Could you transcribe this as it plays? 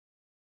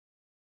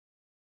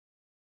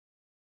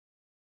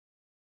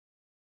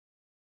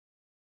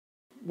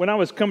When I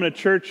was coming to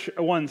church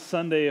one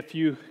Sunday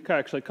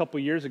a couple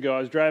years ago, I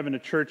was driving to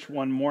church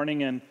one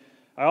morning, and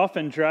I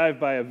often drive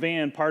by a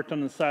van parked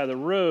on the side of the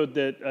road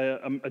that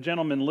a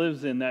gentleman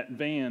lives in that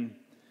van.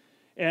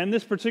 And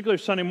this particular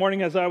Sunday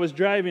morning, as I was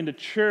driving to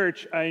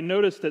church, I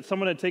noticed that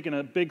someone had taken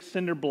a big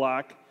cinder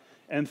block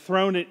and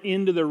thrown it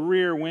into the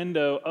rear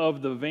window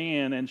of the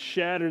van and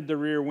shattered the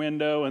rear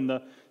window, and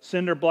the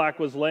cinder block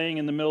was laying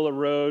in the middle of the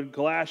road,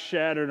 glass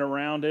shattered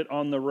around it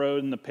on the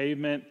road and the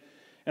pavement.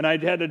 And I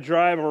had to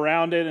drive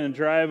around it and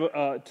drive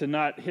to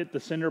not hit the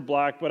cinder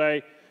block. But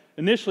I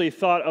initially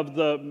thought of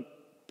the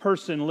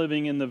person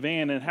living in the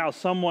van and how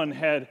someone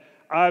had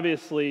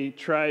obviously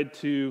tried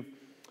to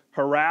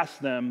harass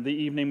them the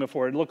evening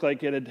before. It looked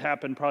like it had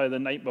happened probably the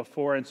night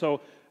before. And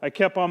so I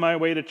kept on my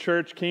way to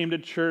church, came to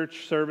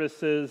church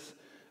services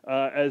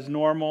as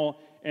normal,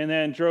 and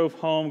then drove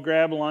home,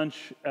 grabbed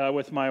lunch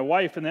with my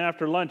wife. And then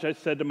after lunch, I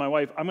said to my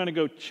wife, I'm going to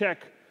go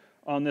check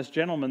on this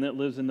gentleman that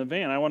lives in the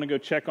van. I want to go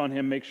check on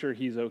him, make sure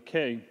he's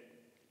okay.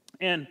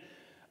 And,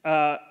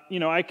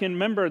 I can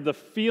remember the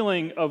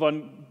feeling of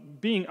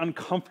being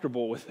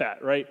uncomfortable with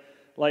that, right?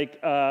 Like,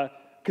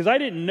 because I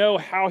didn't know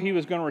how he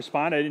was going to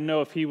respond. I didn't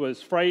know if he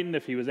was frightened,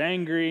 if he was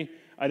angry.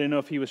 I didn't know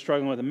if he was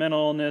struggling with a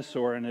mental illness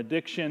or an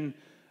addiction.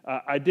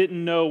 I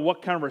didn't know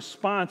what kind of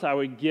response I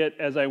would get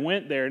as I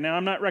went there. Now,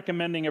 I'm not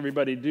recommending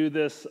everybody do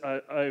this.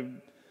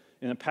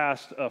 In the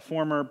past,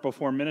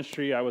 before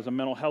ministry, I was a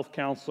mental health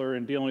counselor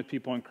and dealing with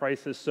people in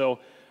crisis. So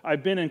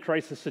I've been in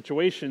crisis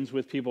situations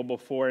with people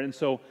before, and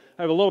so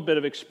I have a little bit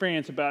of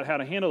experience about how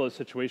to handle those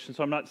situations.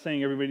 So I'm not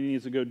saying everybody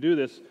needs to go do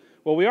this.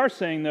 What we are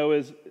saying, though,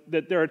 is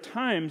that there are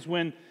times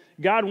when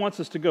God wants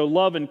us to go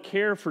love and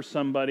care for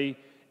somebody,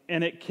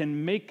 and it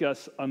can make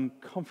us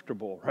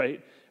uncomfortable,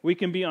 right? We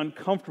can be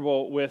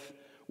uncomfortable with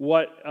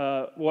what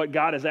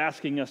God is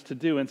asking us to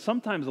do. And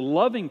sometimes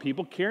loving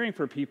people, caring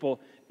for people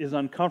is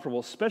uncomfortable,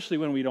 especially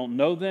when we don't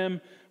know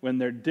them, when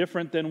they're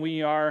different than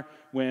we are,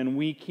 when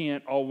we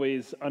can't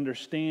always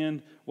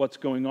understand what's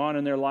going on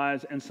in their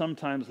lives. And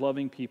sometimes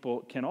loving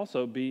people can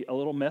also be a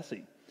little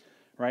messy,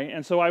 right?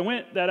 And so I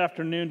went that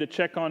afternoon to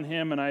check on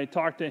him, and I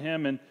talked to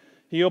him, and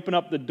he opened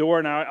up the door,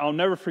 and I'll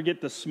never forget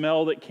the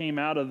smell that came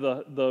out of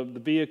the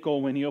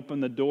vehicle when he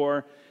opened the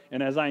door.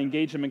 And as I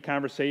engaged him in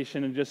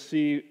conversation and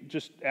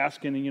just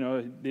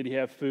asking, did he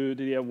have food?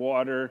 Did he have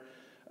water?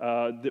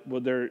 Did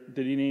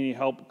he need any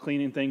help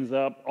cleaning things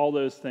up? All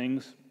those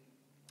things.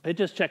 I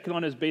just checked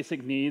on his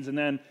basic needs and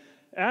then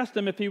asked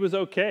him if he was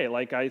okay.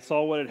 Like, I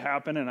saw what had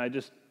happened, and I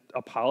just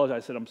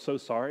apologized. I said, I'm so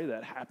sorry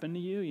that happened to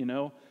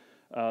you.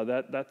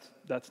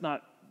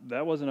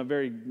 That wasn't a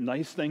very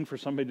nice thing for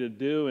somebody to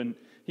do. And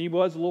he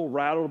was a little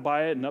rattled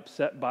by it and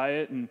upset by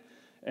it.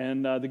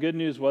 And the good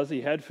news was he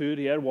had food,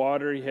 he had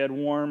water, he had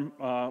warm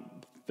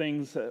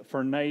things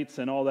for nights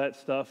and all that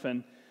stuff.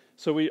 And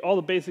so all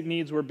the basic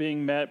needs were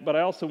being met, but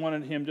I also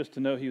wanted him just to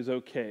know he was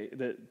okay,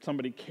 that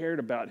somebody cared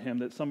about him,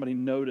 that somebody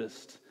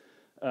noticed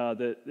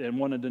and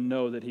wanted to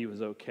know that he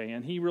was okay.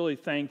 And he really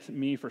thanked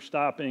me for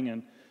stopping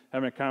and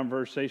having a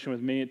conversation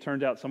with me. It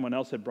turned out someone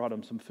else had brought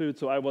him some food,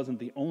 so I wasn't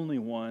the only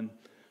one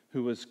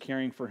who was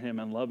caring for him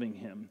and loving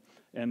him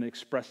and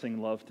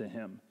expressing love to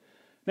him.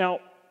 Now,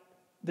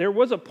 there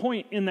was a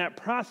point in that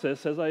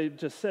process, as I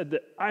just said,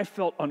 that I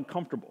felt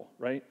uncomfortable,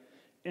 right?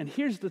 And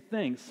here's the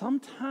thing.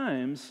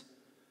 Sometimes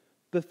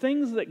the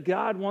things that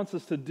God wants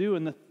us to do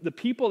and the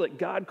people that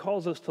God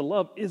calls us to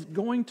love is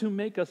going to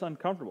make us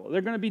uncomfortable.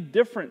 They're going to be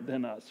different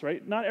than us,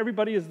 right? Not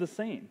everybody is the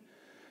same.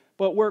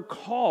 But we're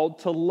called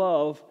to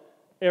love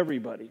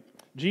everybody.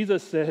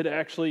 Jesus said,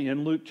 actually,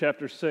 in Luke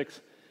chapter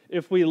 6,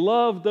 if we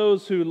love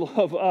those who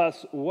love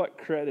us, what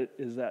credit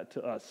is that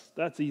to us?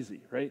 That's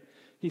easy, right?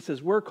 He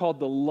says we're called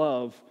to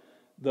love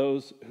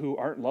those who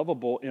aren't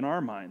lovable in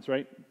our minds,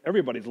 right?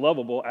 Everybody's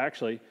lovable,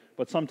 actually,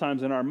 but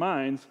sometimes in our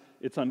minds,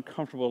 it's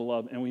uncomfortable to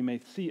love, and we may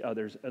see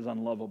others as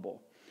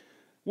unlovable.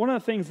 One of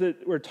the things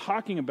that we're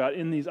talking about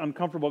in these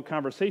uncomfortable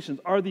conversations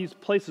are these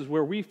places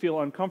where we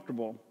feel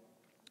uncomfortable.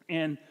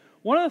 And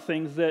one of the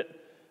things that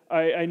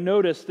I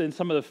noticed in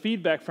some of the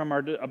feedback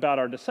about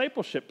our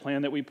discipleship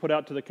plan that we put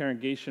out to the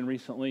congregation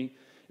recently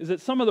is that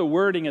some of the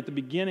wording at the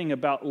beginning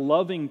about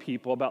loving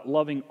people, about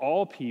loving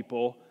all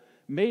people,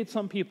 made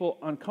some people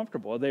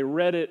uncomfortable. They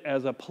read it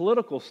as a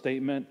political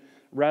statement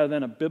rather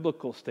than a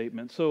biblical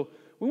statement. So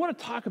we want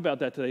to talk about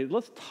that today.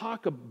 Let's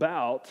talk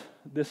about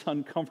this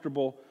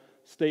uncomfortable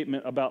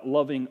statement about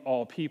loving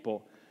all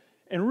people.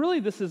 And really,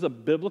 this is a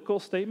biblical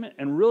statement,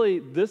 and really,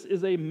 this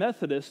is a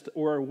Methodist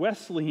or a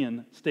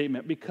Wesleyan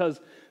statement,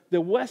 because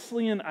the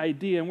Wesleyan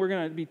idea, and we're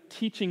going to be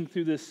teaching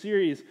through this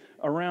series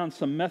around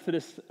some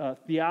Methodist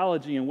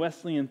theology and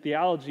Wesleyan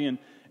theology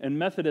and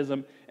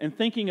Methodism, and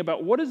thinking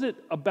about what is it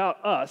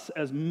about us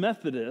as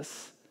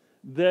Methodists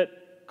that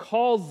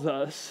calls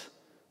us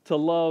to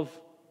love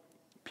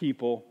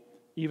people,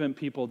 even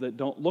people that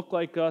don't look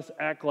like us,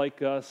 act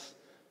like us,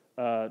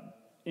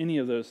 any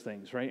of those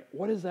things, right?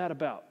 What is that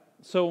about?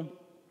 So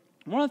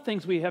one of the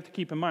things we have to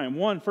keep in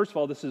mind, first of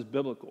all, this is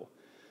biblical.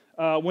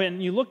 When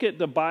you look at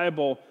the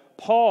Bible,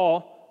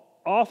 Paul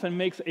often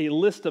makes a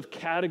list of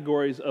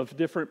categories of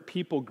different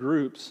people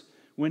groups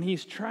when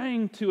he's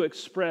trying to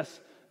express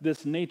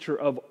this nature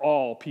of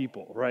all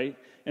people, right?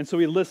 And so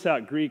he lists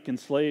out Greek and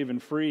slave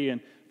and free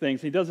and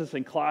things. He does this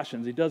in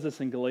Colossians. He does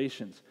this in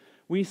Galatians.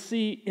 We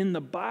see in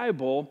the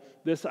Bible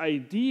this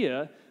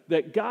idea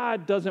that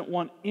God doesn't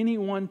want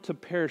anyone to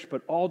perish,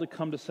 but all to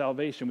come to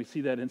salvation. We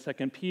see that in 2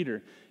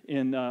 Peter,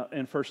 in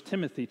 1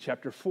 Timothy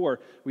chapter 4.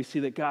 We see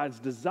that God's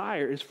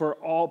desire is for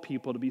all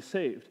people to be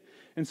saved.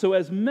 And so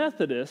as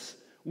Methodists,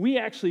 we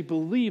actually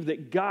believe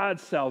that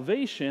God's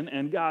salvation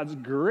and God's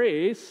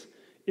grace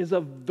is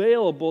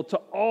available to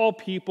all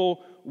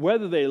people,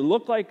 whether they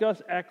look like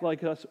us, act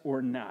like us,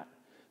 or not.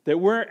 That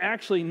we're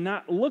actually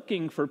not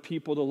looking for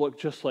people to look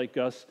just like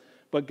us,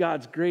 but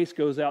God's grace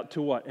goes out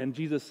to what? And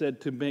Jesus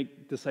said to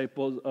make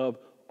disciples of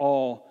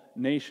all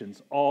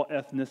nations, all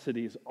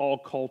ethnicities, all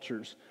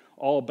cultures,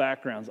 all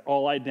backgrounds,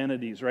 all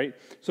identities, right?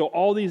 So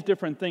all these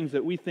different things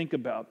that we think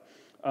about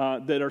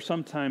that are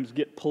sometimes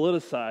get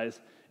politicized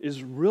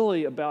is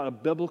really about a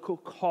biblical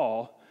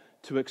call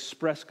to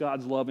express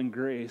God's love and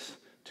grace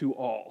to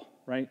all,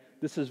 right?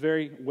 This is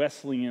very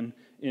Wesleyan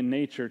in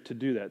nature to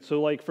do that.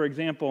 So like, for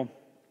example,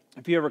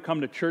 if you ever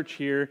come to church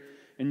here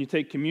and you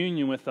take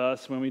communion with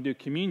us, when we do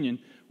communion,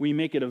 we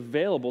make it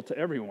available to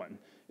everyone.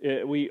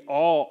 We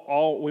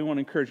want to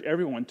encourage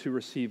everyone to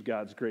receive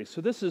God's grace.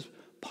 So this is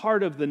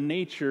part of the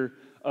nature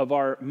of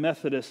our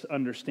Methodist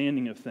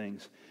understanding of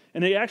things.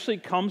 And it actually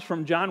comes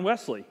from John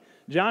Wesley.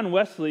 John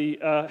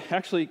Wesley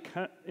actually,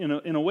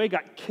 in a way,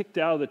 got kicked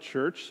out of the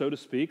church, so to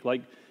speak,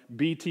 like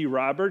B.T.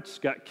 Roberts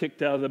got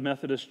kicked out of the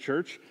Methodist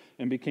church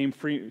and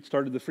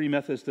started the Free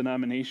Methodist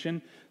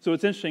denomination. So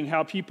it's interesting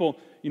how people,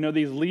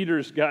 these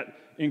leaders got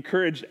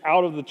encouraged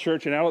out of the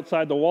church and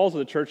outside the walls of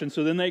the church, and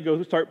so then they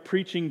go start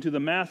preaching to the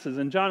masses.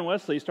 And John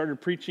Wesley started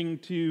preaching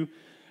to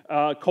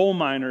coal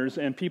miners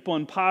and people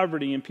in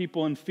poverty and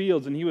people in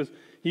fields, and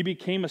he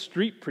became a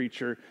street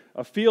preacher,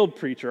 a field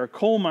preacher, a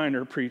coal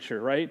miner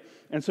preacher, right?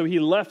 And so he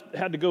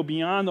had to go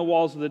beyond the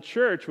walls of the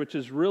church, which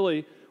is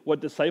really what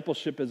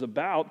discipleship is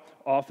about,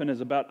 often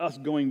is about us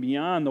going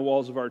beyond the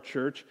walls of our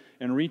church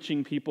and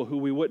reaching people who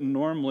we wouldn't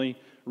normally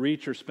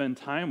reach or spend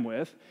time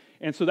with.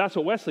 And so that's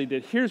what Wesley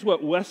did. Here's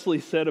what Wesley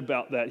said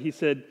about that. He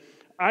said,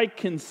 I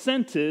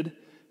consented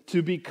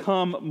to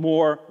become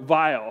more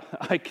vile.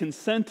 I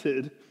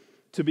consented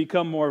to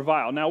become more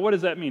vile. Now, what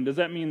does that mean? Does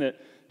that mean that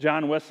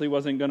John Wesley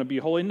wasn't going to be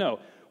holy? No.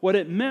 What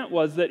it meant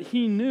was that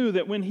he knew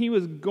that when he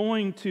was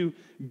going to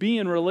be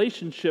in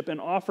relationship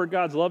and offer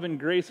God's love and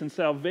grace and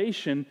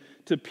salvation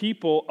to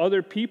people,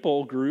 other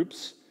people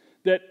groups,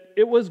 that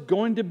it was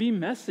going to be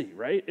messy,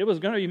 right? It was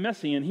going to be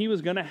messy, and he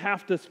was going to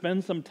have to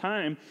spend some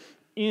time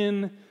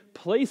in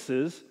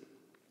places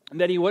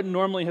that he wouldn't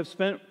normally have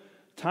spent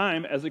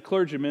time as a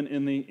clergyman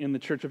in the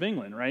Church of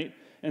England, right?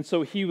 And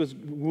so he was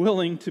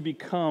willing to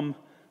become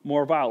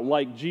more vile,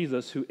 like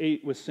Jesus, who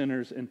ate with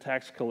sinners and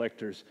tax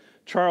collectors.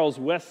 Charles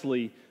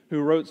Wesley, who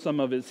wrote some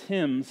of his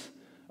hymns,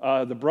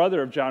 the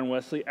brother of John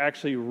Wesley,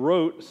 actually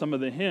wrote some of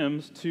the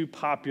hymns to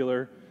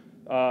popular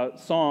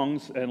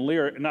songs and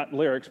not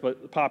lyrics,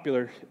 but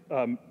popular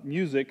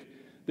music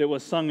that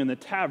was sung in the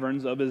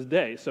taverns of his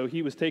day. So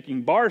he was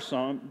taking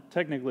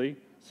technically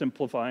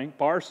simplifying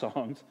bar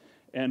songs,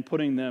 and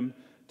putting them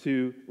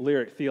to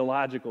lyric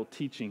theological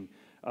teaching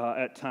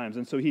at times.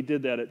 And so he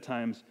did that at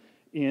times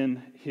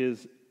in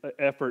his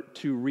effort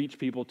to reach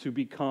people to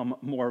become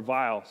more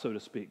vile, so to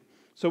speak.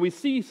 So we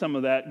see some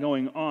of that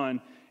going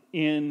on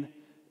in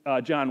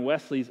John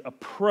Wesley's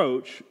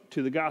approach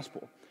to the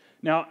gospel.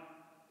 Now,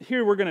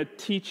 here we're going to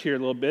teach here a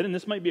little bit, and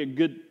this might be a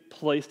good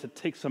place to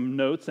take some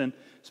notes, and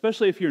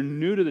especially if you're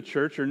new to the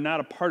church or not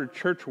a part of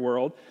church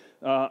world,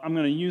 I'm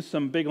going to use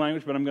some big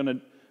language, but I'm going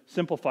to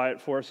simplify it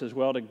for us as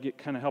well to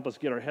kind of help us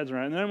get our heads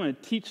around it. And then I'm going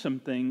to teach some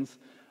things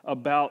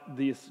about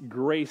this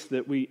grace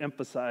that we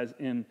emphasize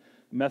in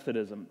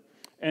Methodism.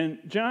 And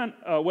John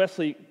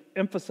Wesley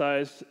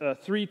emphasized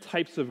three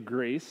types of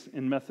grace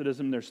in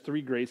Methodism. There's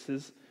three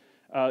graces.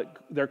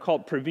 They're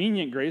called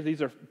prevenient grace.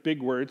 These are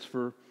big words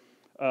for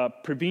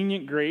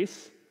prevenient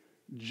grace,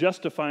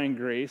 justifying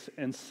grace,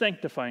 and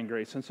sanctifying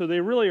grace. And so they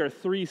really are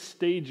three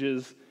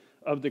stages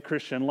of the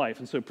Christian life.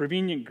 And so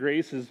prevenient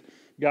grace is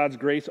God's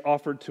grace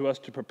offered to us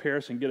to prepare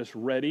us and get us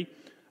ready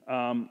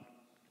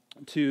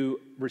to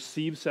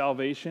receive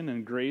salvation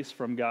and grace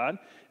from God.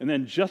 And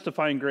then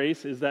justifying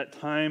grace is that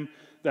time,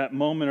 that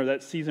moment, or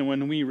that season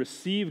when we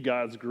receive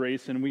God's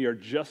grace and we are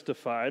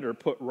justified or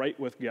put right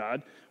with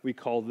God. We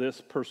call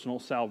this personal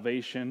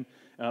salvation,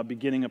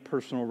 beginning a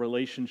personal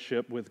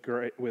relationship with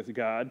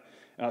God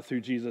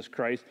through Jesus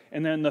Christ.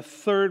 And then the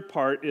third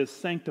part is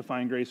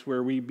sanctifying grace,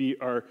 where we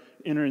are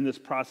entering this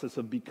process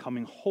of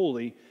becoming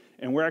holy.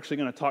 And we're actually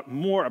going to talk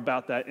more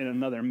about that in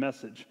another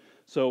message.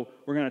 So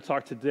we're going to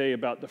talk today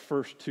about the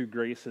first two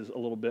graces a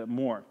little bit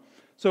more.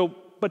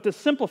 But to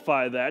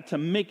simplify that, to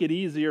make it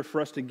easier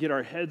for us to get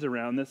our heads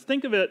around this,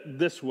 think of it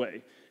this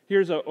way.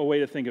 Here's a way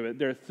to think of it.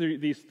 There are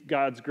these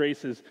God's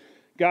graces.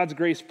 God's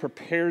grace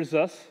prepares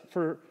us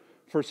for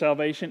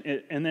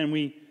salvation, and then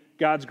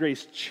God's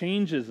grace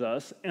changes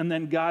us, and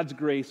then God's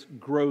grace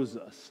grows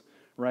us,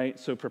 right?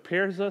 So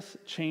prepares us,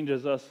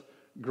 changes us,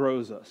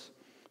 grows us.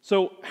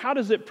 So how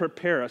does it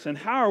prepare us, and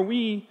how are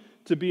we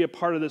to be a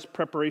part of this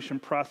preparation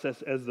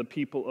process as the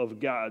people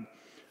of God?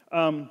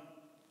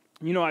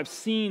 I've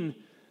seen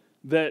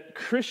that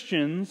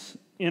Christians,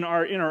 in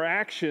our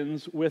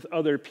interactions with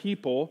other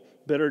people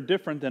that are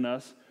different than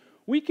us,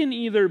 we can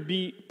either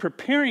be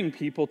preparing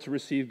people to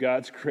receive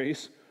God's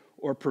grace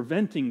or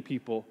preventing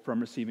people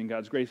from receiving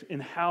God's grace in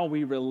how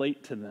we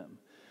relate to them.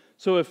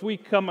 So if we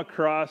come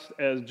across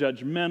as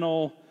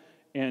judgmental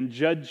and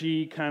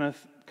judgy, kind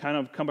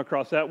of come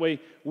across that way,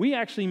 we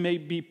actually may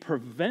be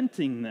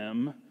preventing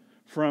them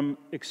from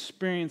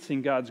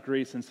experiencing God's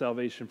grace and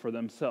salvation for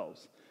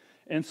themselves.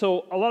 And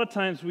so a lot of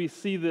times we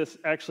see this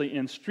actually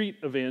in street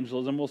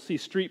evangelism. We'll see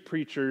street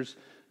preachers,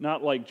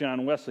 not like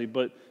John Wesley,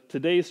 but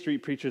today's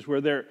street preachers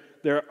where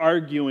they're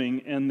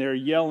arguing and they're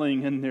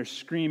yelling and they're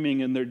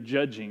screaming and they're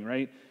judging,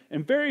 right?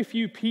 And very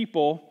few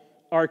people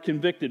are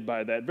convicted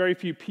by that. Very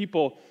few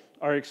people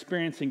are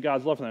experiencing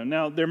God's love for them.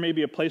 Now, there may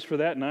be a place for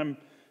that, and we're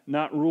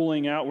not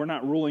ruling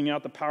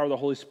out the power of the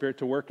Holy Spirit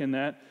to work in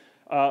that.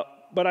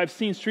 But I've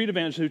seen street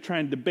evangelists who try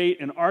and debate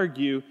and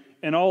argue,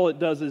 and all it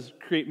does is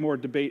create more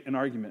debate and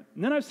argument.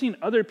 And then I've seen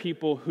other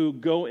people who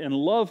go and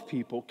love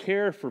people,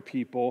 care for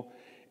people,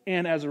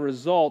 and as a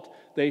result,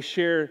 they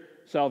share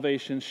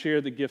salvation,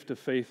 share the gift of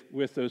faith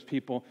with those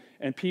people,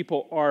 and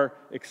people are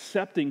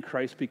accepting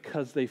Christ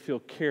because they feel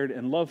cared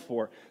and loved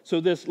for. So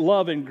this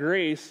love and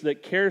grace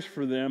that cares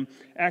for them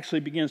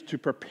actually begins to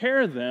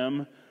prepare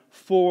them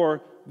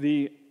for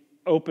the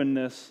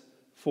openness,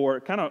 for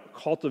kind of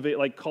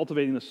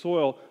cultivating the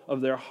soil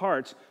of their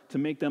hearts to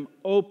make them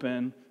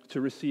open to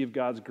receive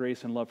God's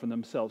grace and love for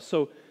themselves.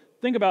 So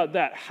think about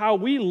that. How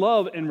we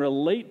love and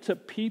relate to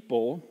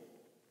people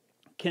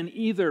can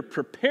either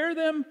prepare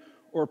them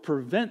or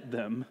prevent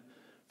them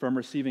from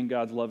receiving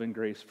God's love and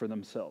grace for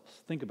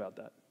themselves. Think about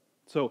that.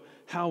 So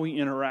how we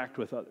interact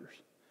with others.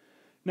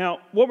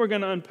 Now, what we're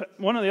going to unpack,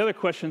 one of the other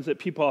questions that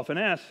people often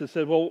ask is,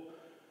 well,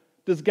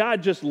 does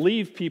God just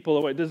leave people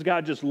away? Does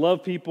God just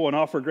love people and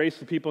offer grace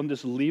to people and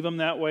just leave them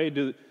that way?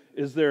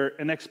 Is there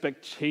an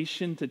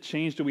expectation to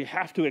change? Do we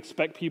have to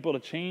expect people to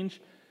change?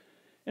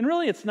 And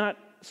really, it's not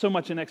so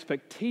much an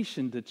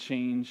expectation to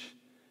change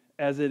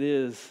as it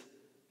is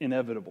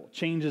inevitable.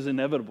 Change is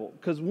inevitable.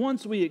 Because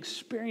once we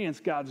experience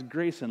God's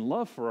grace and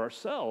love for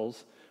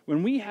ourselves,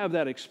 when we have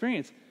that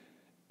experience,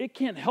 it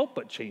can't help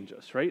but change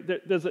us, right?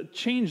 There's a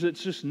change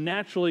that's just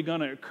naturally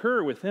going to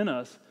occur within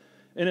us,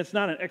 and it's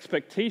not an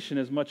expectation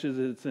as much as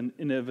it's an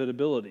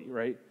inevitability,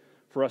 right,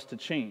 for us to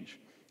change.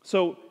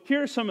 So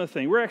here are some of the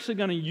things. We're actually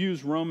going to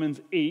use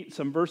Romans 8,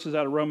 some verses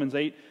out of Romans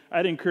 8.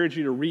 I'd encourage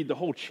you to read the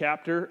whole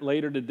chapter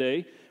later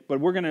today, but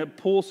we're going to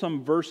pull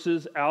some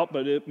verses out,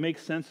 but it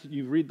makes sense that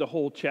you read the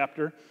whole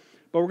chapter.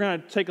 But we're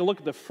going to take a look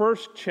at the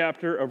first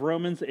chapter of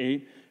Romans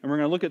 8, and we're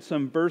going to look at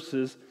some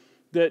verses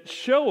that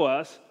show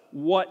us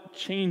what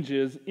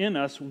changes in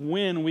us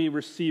when we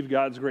receive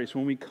God's grace,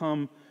 when we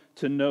come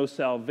to know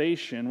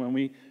salvation, when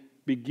we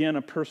begin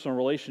a personal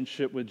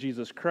relationship with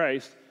Jesus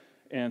Christ,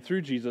 and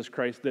through Jesus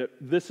Christ, that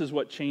this is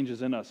what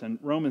changes in us. And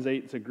Romans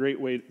 8 is a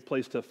great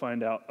place to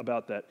find out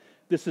about that.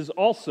 This is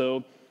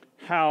also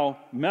how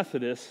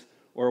Methodists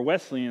or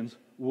Wesleyans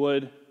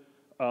would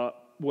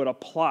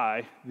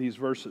apply these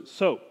verses.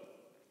 So,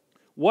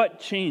 what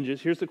changes?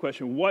 Here's the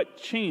question. What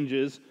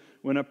changes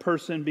when a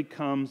person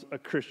becomes a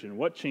Christian?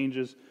 What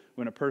changes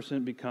when a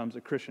person becomes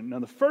a Christian? Now,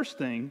 the first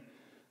thing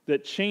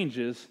that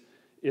changes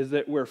is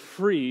that we're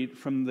freed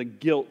from the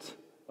guilt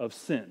of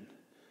sin.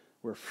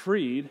 We're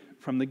freed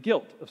from the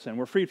guilt of sin.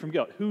 We're freed from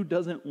guilt. Who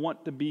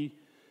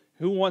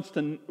wants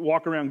to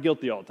walk around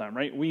guilty all the time,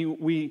 right?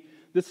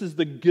 This is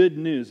the good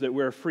news that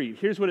we're freed.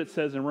 Here's what it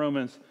says in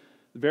Romans,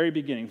 the very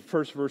beginning,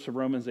 first verse of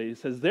Romans 8. It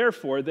says,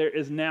 "Therefore, there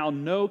is now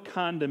no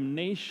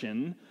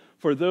condemnation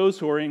for those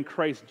who are in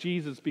Christ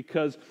Jesus,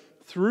 because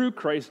through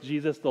Christ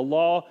Jesus, the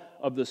law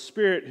of the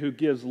Spirit who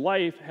gives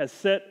life has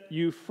set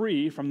you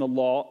free from the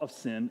law of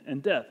sin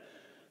and death."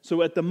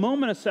 So at the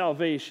moment of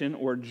salvation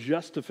or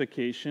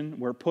justification,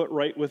 we're put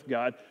right with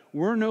God,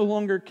 we're no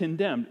longer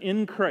condemned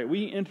in Christ.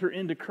 We enter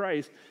into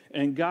Christ,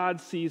 and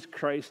God sees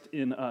Christ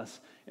in us,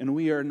 and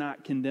we are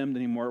not condemned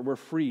anymore. We're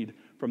freed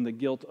from the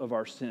guilt of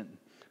our sin.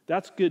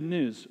 That's good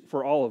news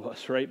for all of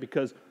us, right?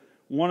 Because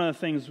one of the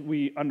things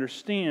we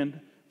understand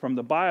from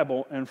the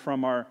Bible and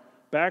from our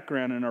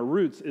background and our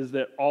roots is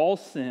that all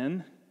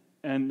sin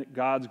and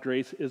God's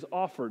grace is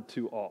offered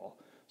to all.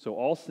 So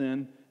all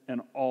sin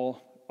and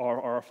all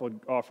are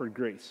offered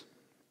grace.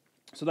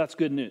 So that's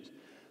good news.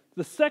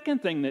 The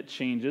second thing that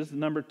changes,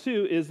 number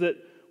 2, is that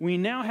we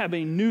now have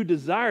a new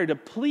desire to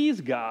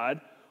please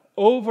God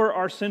over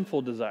our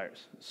sinful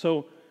desires.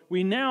 So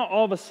we now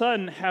all of a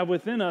sudden have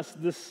within us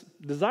this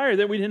desire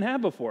that we didn't have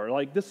before.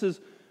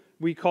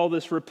 We call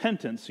this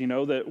repentance,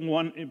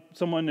 that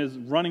someone is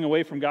running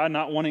away from God,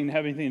 not wanting to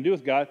have anything to do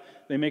with God.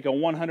 They make a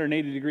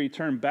 180-degree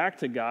turn back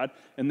to God,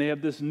 and they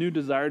have this new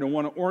desire to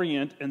want to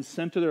orient and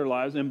center their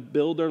lives and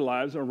build their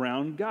lives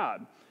around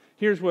God.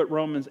 here's what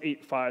Romans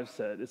 8:5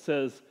 said. It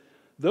says,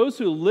 those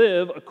who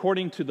live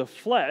according to the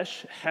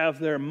flesh have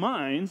their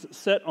minds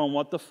set on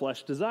what the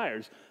flesh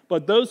desires.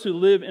 But those who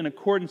live in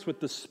accordance with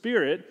the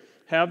Spirit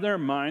have their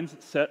minds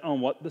set on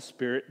what the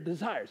Spirit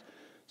desires.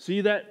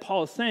 See that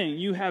Paul is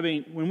saying,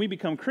 when we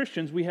become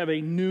Christians, we have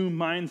a new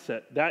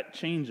mindset. That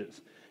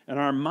changes. And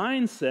our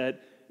mindset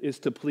is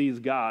to please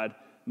God,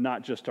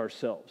 not just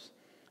ourselves.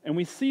 And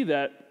we see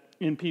that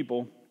in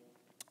people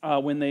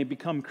when they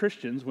become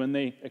Christians, when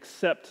they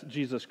accept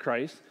Jesus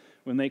Christ,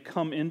 when they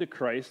come into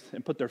Christ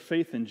and put their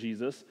faith in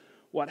Jesus.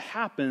 What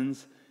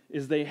happens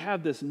is they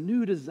have this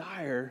new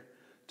desire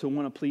to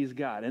want to please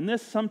God. And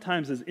this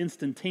sometimes is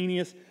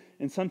instantaneous,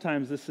 and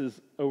sometimes this is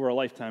over a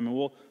lifetime, and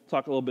we'll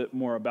talk a little bit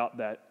more about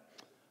that.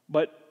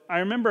 But I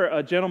remember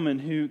a gentleman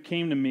who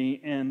came to me,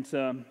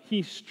 and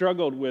he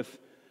struggled with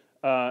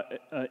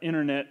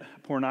internet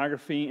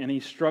pornography, and he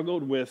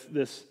struggled with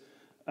this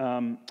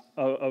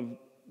of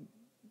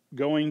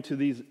going to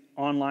these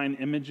online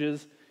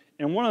images.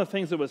 And one of the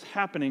things that was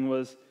happening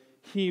was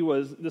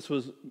this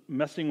was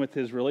messing with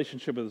his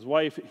relationship with his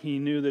wife. He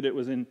knew that it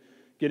was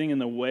getting in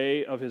the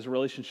way of his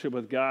relationship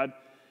with God.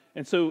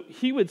 And so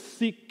he would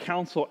seek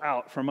counsel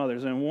out from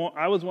others. And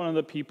I was one of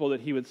the people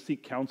that he would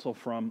seek counsel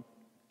from.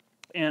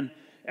 And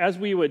as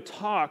we would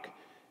talk,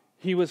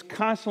 he was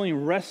constantly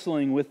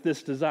wrestling with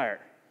this desire.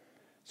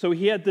 So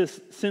he had this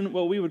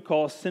what we would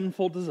call a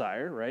sinful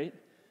desire, right?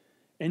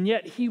 And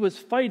yet he was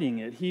fighting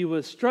it. He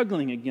was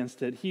struggling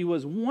against it. He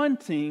was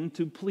wanting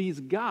to please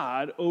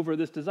God over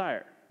this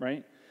desire,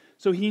 right?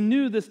 So he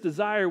knew this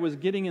desire was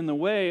getting in the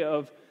way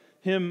of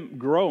him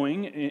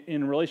growing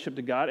in relationship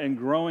to God and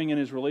growing in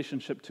his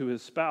relationship to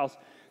his spouse.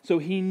 So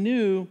he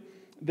knew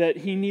that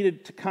he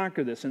needed to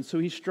conquer this. And so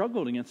he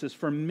struggled against this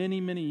for many,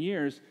 many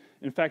years.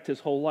 In fact, his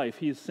whole life.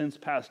 He has since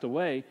passed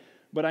away.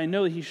 But I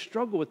know that he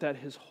struggled with that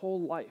his whole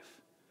life.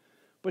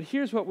 But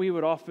here's what we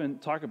would often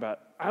talk about.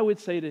 I would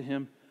say to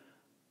him,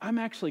 I'm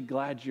actually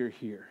glad you're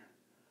here.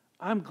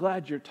 I'm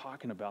glad you're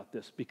talking about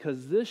this,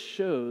 because this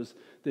shows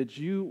that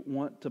you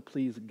want to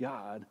please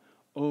God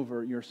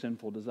over your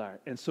sinful desire.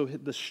 And so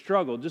the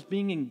struggle, just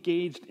being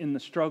engaged in the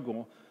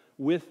struggle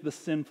with the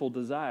sinful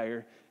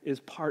desire,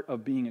 is part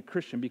of being a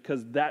Christian,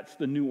 because that's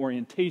the new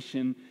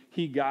orientation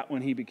he got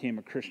when he became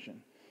a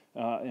Christian.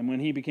 And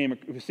when he became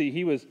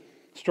he was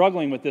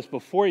struggling with this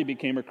before he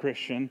became a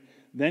Christian.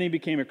 Then he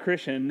became a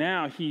Christian, and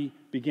now he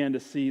began to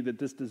see that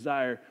this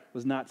desire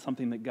was not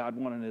something that God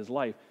wanted in his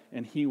life,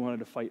 and he wanted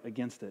to fight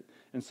against it.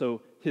 And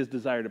so his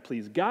desire to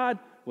please God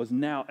was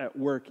now at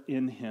work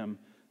in him,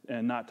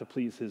 and not to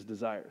please his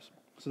desires.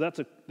 So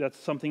that's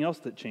something else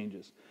that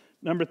changes.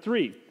 Number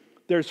 3,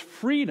 there's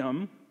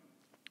freedom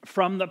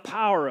from the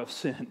power of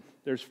sin.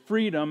 There's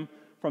freedom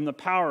from the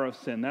power of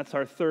sin. That's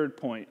our third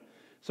point.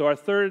 So our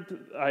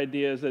third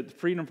idea is that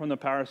freedom from the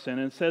power of sin.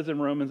 And it says in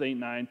Romans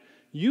 8:9,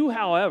 you,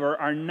 however,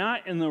 are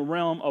not in the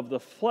realm of the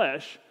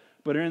flesh,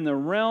 but are in the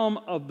realm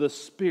of the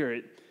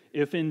Spirit,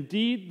 if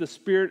indeed the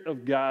Spirit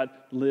of God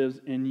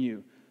lives in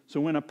you. So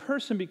when a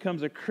person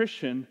becomes a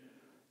Christian,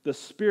 the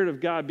Spirit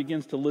of God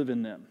begins to live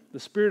in them.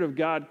 The Spirit of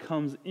God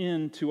comes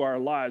into our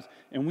lives,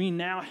 and we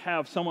now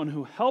have someone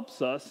who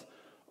helps us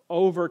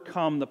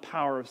overcome the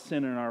power of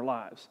sin in our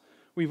lives.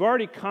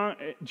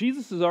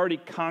 Jesus has already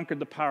conquered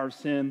the power of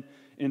sin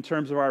in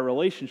terms of our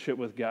relationship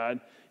with God,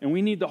 and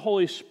we need the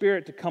Holy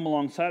Spirit to come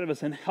alongside of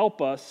us and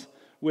help us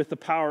with the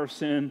power of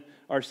sin,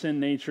 our sin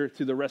nature,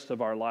 through the rest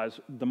of our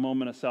lives, the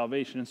moment of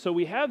salvation. And so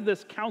we have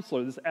this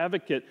counselor, this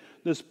advocate,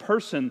 this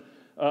person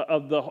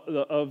of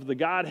the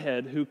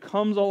Godhead who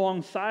comes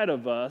alongside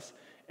of us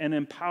and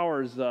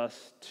empowers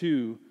us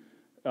to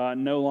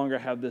no longer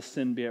have this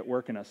sin be at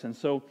work in us. And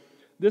so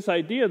this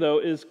idea, though,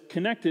 is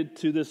connected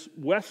to this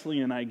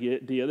Wesleyan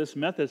idea, this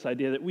Methodist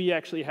idea, that we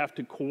actually have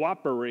to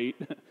cooperate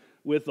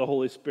with the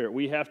Holy Spirit.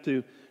 We have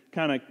to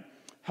kind of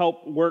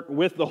help work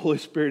with the Holy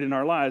Spirit in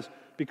our lives,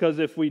 because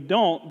if we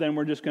don't, then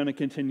we're just going to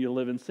continue to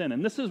live in sin.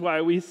 And this is why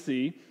we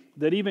see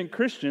that even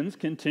Christians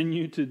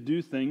continue to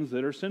do things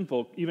that are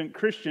sinful. Even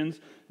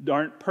Christians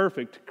aren't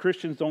perfect.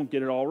 Christians don't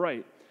get it all right.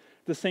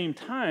 At the same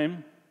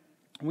time,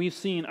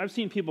 I've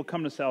seen people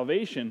come to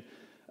salvation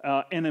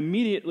and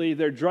immediately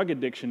their drug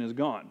addiction is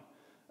gone.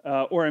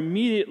 Or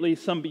immediately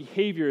some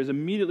behavior is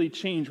immediately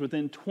changed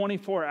within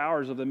 24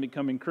 hours of them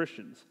becoming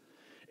Christians.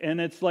 And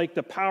it's like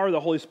the power of the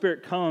Holy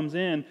Spirit comes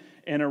in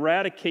and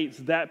eradicates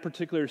that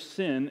particular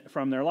sin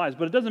from their lives.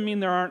 But it doesn't mean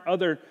there aren't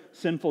other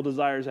sinful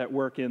desires at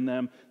work in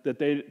them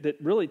that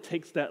really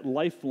takes that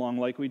lifelong,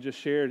 like we just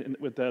shared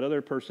with that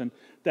other person,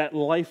 that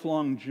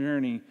lifelong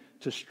journey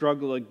to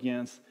struggle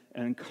against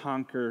and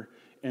conquer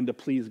and to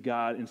please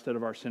God instead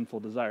of our sinful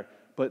desire.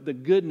 But the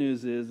good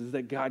news is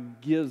that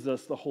God gives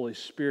us the Holy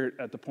Spirit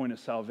at the point of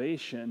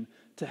salvation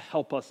to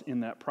help us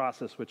in that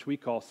process, which we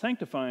call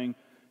sanctifying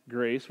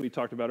grace. We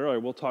talked about earlier.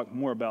 We'll talk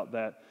more about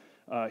that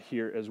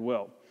here as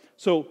well.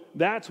 So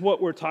that's what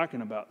we're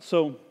talking about.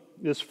 So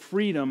this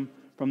freedom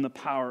from the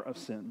power of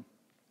sin.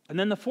 And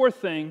then the fourth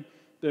thing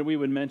that we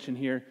would mention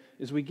here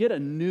is we get a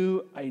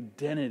new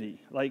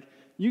identity. Like,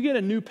 you get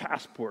a new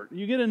passport.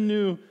 You get a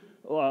new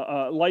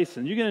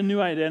license. You get a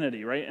new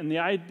identity, right? And the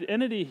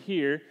identity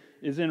here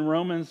is in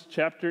Romans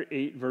chapter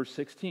 8, verse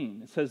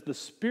 16. It says, the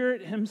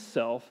Spirit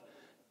himself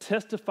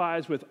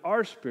testifies with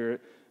our spirit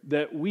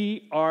that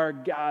we are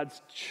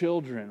God's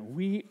children.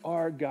 We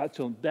are God's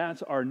children.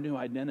 That's our new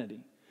identity.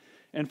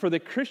 And for the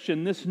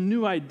Christian, this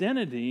new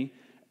identity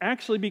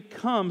actually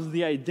becomes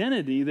the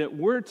identity that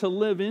we're to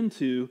live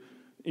into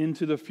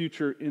the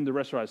future in the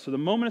rest of our lives. So the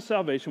moment of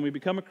salvation, we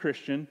become a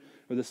Christian,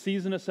 or the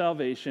season of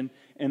salvation,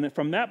 and then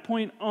from that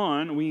point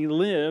on, we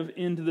live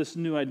into this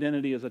new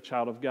identity as a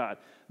child of God.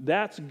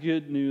 That's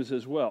good news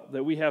as well,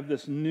 that we have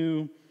this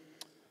new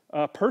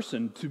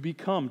person to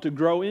become, to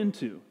grow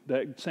into,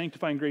 that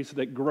sanctifying grace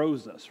that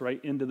grows us, right,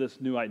 into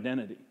this new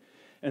identity.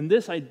 And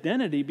this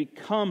identity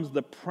becomes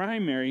the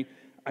primary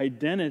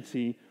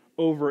identity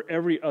over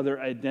every other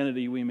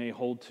identity we may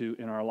hold to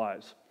in our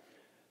lives.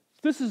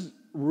 This is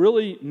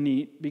really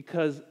neat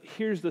because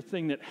here's the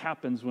thing that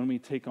happens when we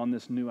take on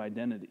this new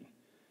identity.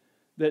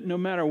 That no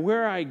matter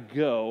where I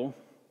go,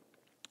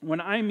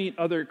 when I meet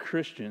other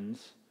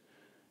Christians,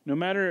 no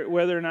matter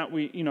whether or not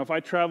if I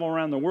travel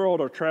around the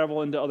world or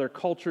travel into other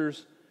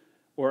cultures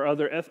or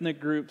other ethnic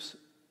groups,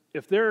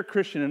 if they're a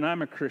Christian and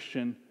I'm a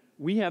Christian,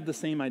 we have the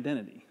same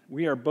identity.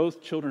 We are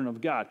both children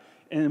of God.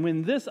 And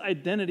when this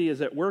identity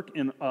is at work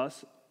in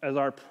us as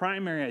our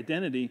primary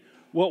identity,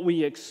 what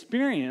we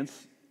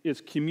experience is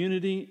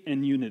community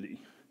and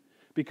unity.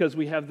 Because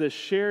we have this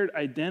shared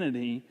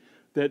identity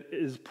that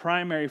is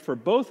primary for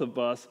both of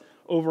us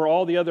over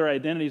all the other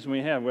identities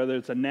we have, whether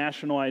it's a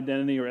national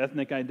identity or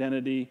ethnic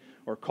identity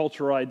or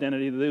cultural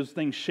identity. Those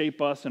things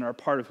shape us and are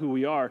part of who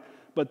we are.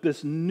 But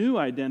this new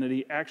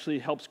identity actually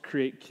helps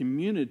create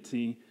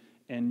community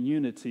and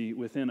unity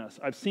within us.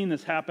 I've seen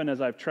this happen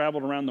as I've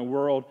traveled around the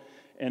world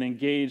and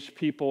engaged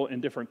people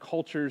in different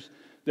cultures,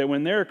 that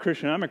when they're a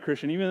Christian, I'm a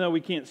Christian, even though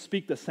we can't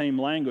speak the same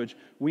language,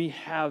 we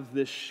have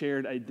this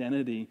shared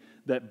identity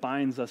that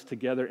binds us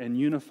together and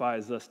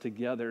unifies us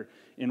together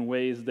in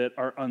ways that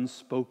are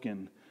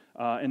unspoken.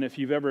 And if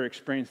you've ever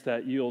experienced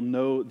that, you'll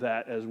know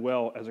that as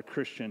well as a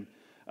Christian.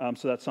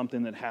 So that's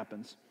something that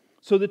happens.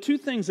 So the two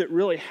things that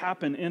really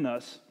happen in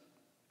us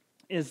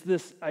is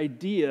this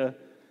idea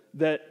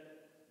that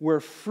we're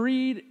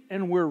freed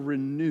and we're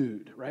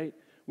renewed, right?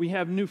 We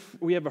have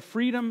a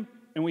freedom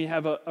and we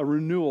have a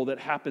renewal that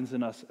happens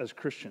in us as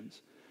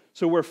Christians.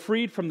 So we're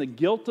freed from the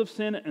guilt of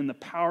sin and the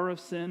power of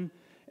sin,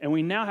 and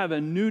we now have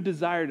a new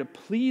desire to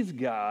please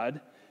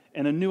God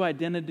and a new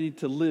identity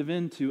to live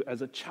into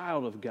as a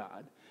child of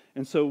God.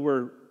 And so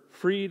we're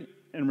freed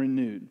and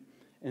renewed.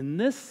 And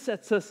this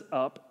sets us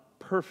up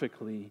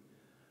perfectly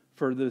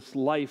for this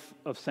life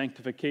of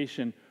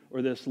sanctification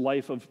or this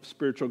life of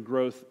spiritual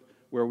growth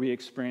where we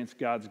experience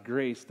God's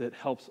grace that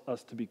helps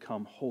us to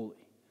become holy.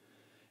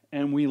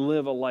 And we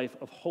live a life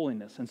of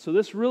holiness. And so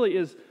this really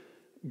is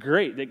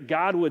great that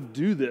God would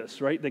do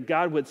this, right? That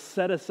God would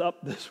set us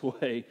up this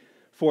way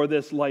for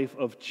this life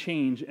of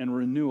change and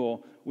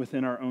renewal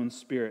within our own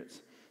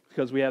spirits.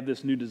 Because we have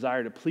this new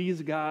desire to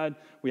please God.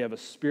 We have a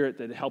spirit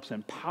that helps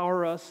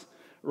empower us,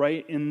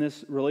 right, in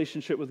this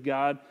relationship with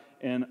God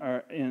and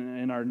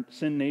in our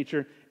sin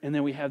nature. And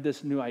then we have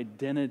this new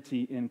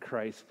identity in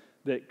Christ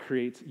that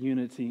creates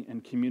unity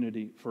and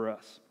community for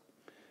us.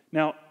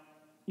 Now,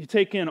 you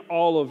take in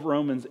all of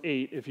Romans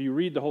 8, if you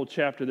read the whole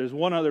chapter, there's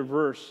one other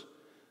verse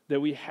that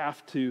we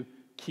have to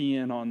key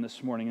in on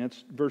this morning.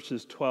 That's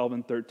verses 12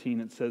 and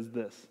 13. It says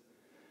this.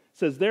 It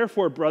says,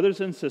 therefore, brothers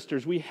and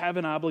sisters, we have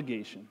an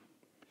obligation,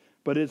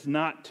 but it's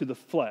not to the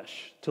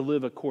flesh to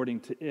live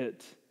according to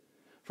it.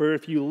 For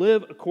if you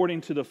live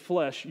according to the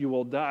flesh, you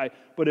will die.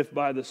 But if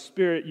by the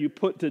Spirit you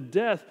put to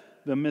death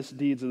the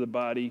misdeeds of the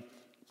body,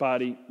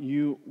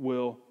 you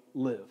will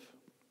live.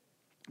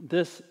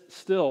 This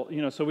still,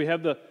 so we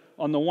have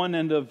on the one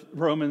end of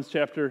Romans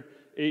chapter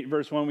 8,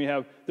 verse 1, we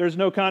have, there's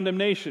no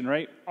condemnation,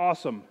 right?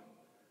 Awesome.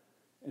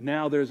 And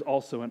now there's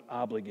also an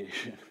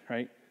obligation,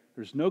 right?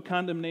 There's no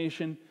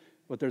condemnation,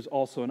 but there's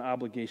also an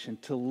obligation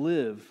to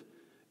live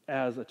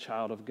as a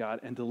child of God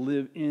and to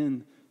live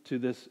into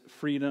this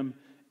freedom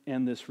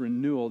and this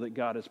renewal that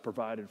God has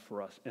provided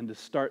for us, and to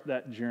start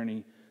that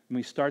journey. And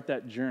we start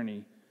that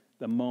journey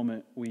the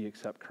moment we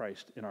accept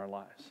Christ in our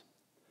lives.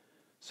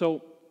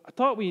 So I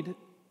thought we'd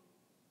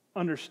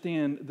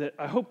understand that,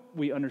 I hope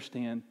we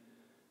understand,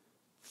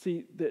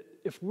 see, that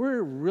if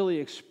we're really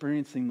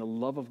experiencing the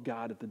love of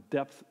God at the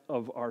depth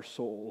of our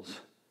souls,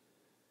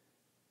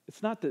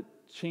 it's not that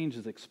change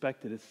is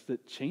expected, it's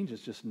that change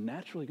is just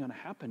naturally going to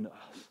happen to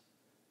us.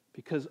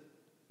 Because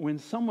when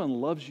someone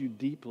loves you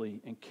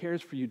deeply and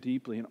cares for you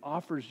deeply and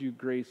offers you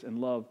grace and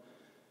love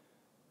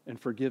and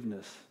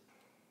forgiveness,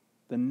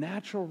 the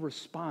natural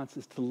response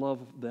is to love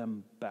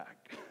them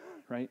back,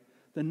 right?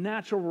 The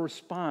natural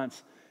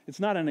response, it's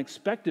not an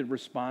expected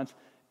response,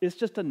 it's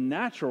just a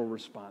natural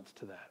response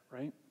to that,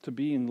 right? To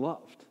being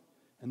loved.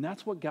 And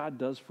that's what God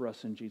does for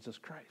us in Jesus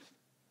Christ.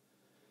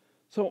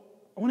 So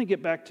I want to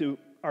get back to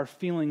our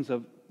feelings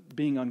of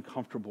being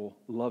uncomfortable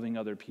loving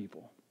other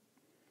people.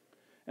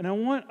 And I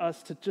want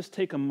us to just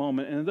take a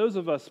moment, and those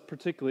of us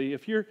particularly,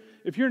 if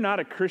you're not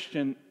a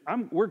Christian,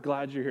 we're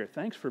glad you're here.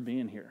 Thanks for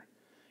being here.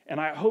 And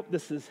I hope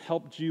this has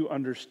helped you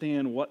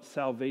understand what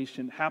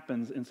salvation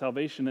happens in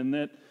salvation, and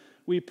that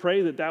we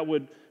pray that that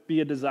would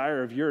be a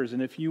desire of yours.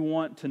 And if you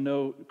want to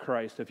know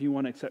Christ, if you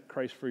want to accept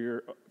Christ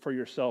for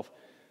yourself,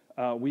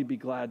 we'd be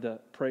glad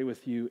to pray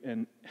with you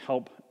and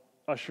help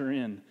usher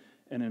in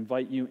and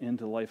invite you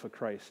into the life of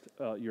Christ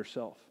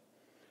yourself.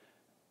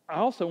 I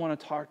also want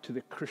to talk to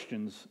the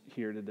Christians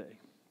here today.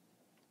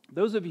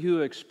 Those of you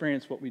who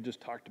experienced what we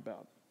just talked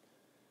about.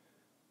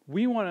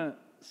 We want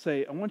to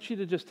say, I want you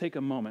to just take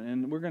a moment,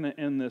 and we're going to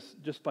end this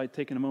just by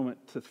taking a moment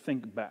to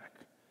think back.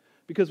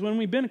 Because when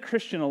we've been a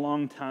Christian a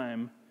long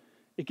time,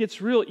 it gets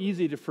real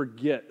easy to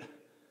forget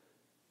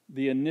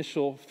the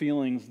initial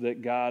feelings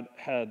that God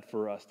had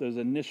for us. That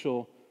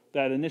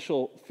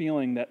initial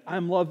feeling that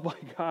I'm loved by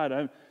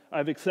God,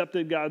 I've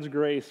accepted God's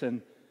grace,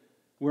 and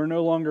we're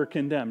no longer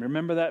condemned.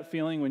 Remember that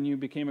feeling when you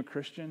became a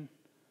Christian?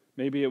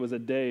 Maybe it was a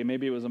day,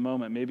 maybe it was a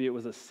moment, maybe it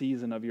was a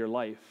season of your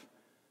life.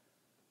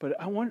 But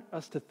I want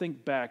us to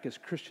think back as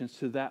Christians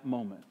to that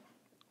moment.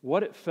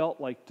 What it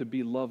felt like to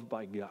be loved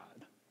by God.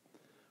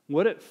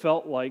 What it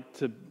felt like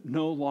to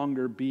no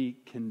longer be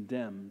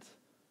condemned,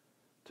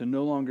 to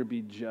no longer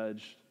be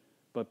judged,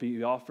 but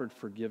be offered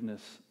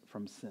forgiveness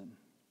from sin.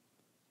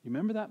 You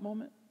remember that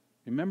moment?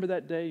 You remember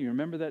that day? You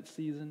remember that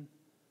season?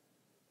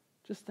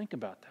 Just think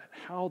about that,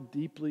 how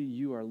deeply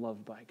you are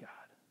loved by God.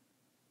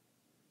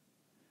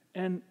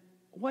 And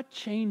what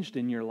changed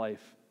in your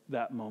life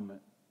that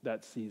moment,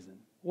 that season?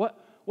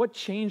 What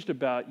changed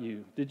about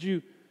you? Did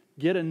you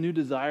get a new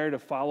desire to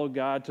follow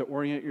God, to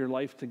orient your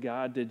life to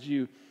God? Did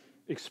you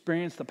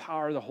experience the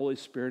power of the Holy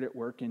Spirit at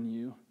work in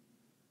you?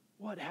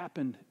 What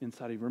happened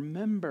inside of you?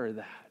 Remember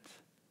that,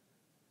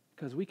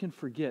 because we can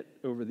forget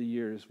over the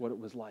years what it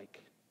was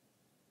like.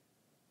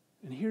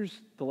 And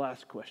here's the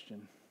last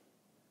question.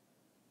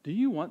 Do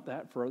you want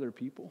that for other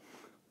people?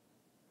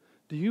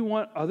 Do you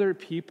want other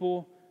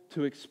people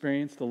to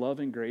experience the love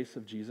and grace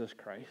of Jesus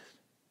Christ?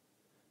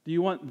 Do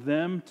you want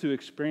them to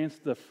experience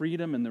the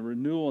freedom and the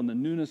renewal and the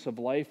newness of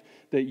life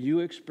that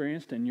you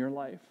experienced in your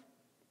life?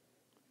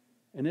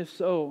 And if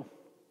so,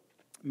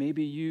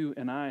 maybe you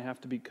and I have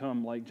to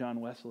become like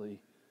John Wesley,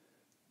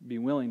 be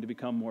willing to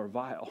become more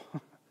vile,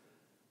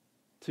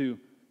 to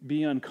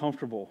be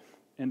uncomfortable,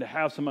 and to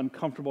have some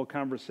uncomfortable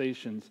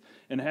conversations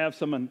and have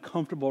some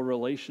uncomfortable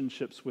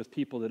relationships with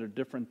people that are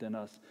different than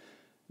us,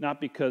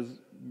 not because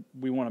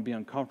we want to be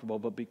uncomfortable,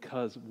 but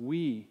because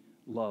we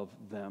love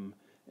them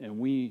and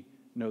we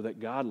know that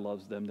God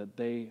loves them, that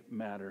they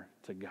matter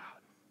to God.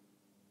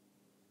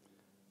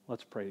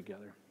 Let's pray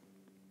together.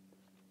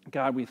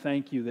 God, we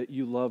thank you that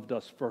you loved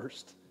us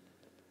first,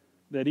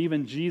 that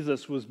even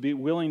Jesus was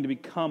willing to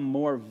become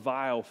more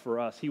vile for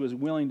us. He was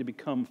willing to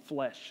become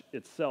flesh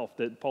itself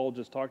that Paul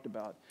just talked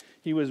about.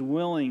 He was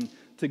willing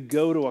to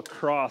go to a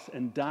cross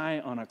and die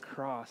on a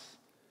cross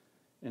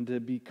and to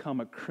become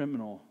a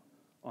criminal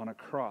on a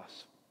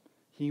cross.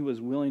 He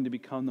was willing to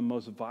become the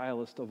most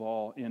vilest of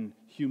all in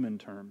human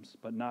terms,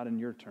 but not in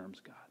your terms,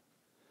 God.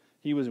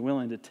 He was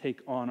willing to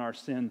take on our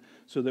sin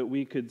so that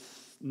we could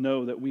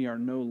know that we are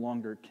no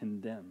longer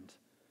condemned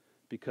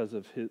because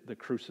of the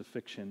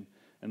crucifixion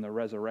and the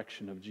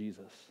resurrection of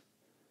Jesus.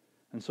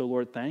 And so,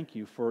 Lord, thank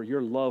you for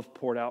your love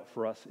poured out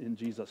for us in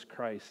Jesus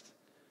Christ.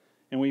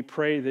 And we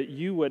pray that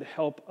you would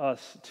help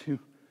us to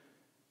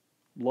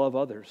love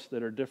others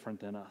that are different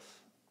than us,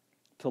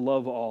 to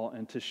love all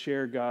and to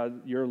share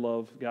God, your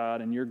love,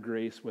 God, and your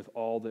grace with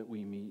all that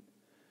we meet.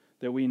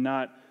 That we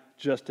not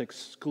just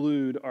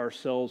exclude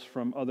ourselves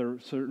from other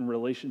certain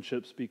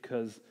relationships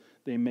because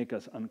they make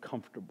us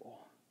uncomfortable.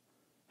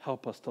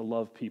 Help us to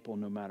love people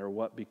no matter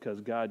what,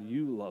 because God,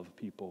 you love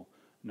people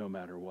no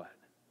matter what.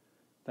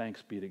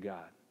 Thanks be to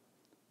God.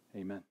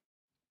 Amen.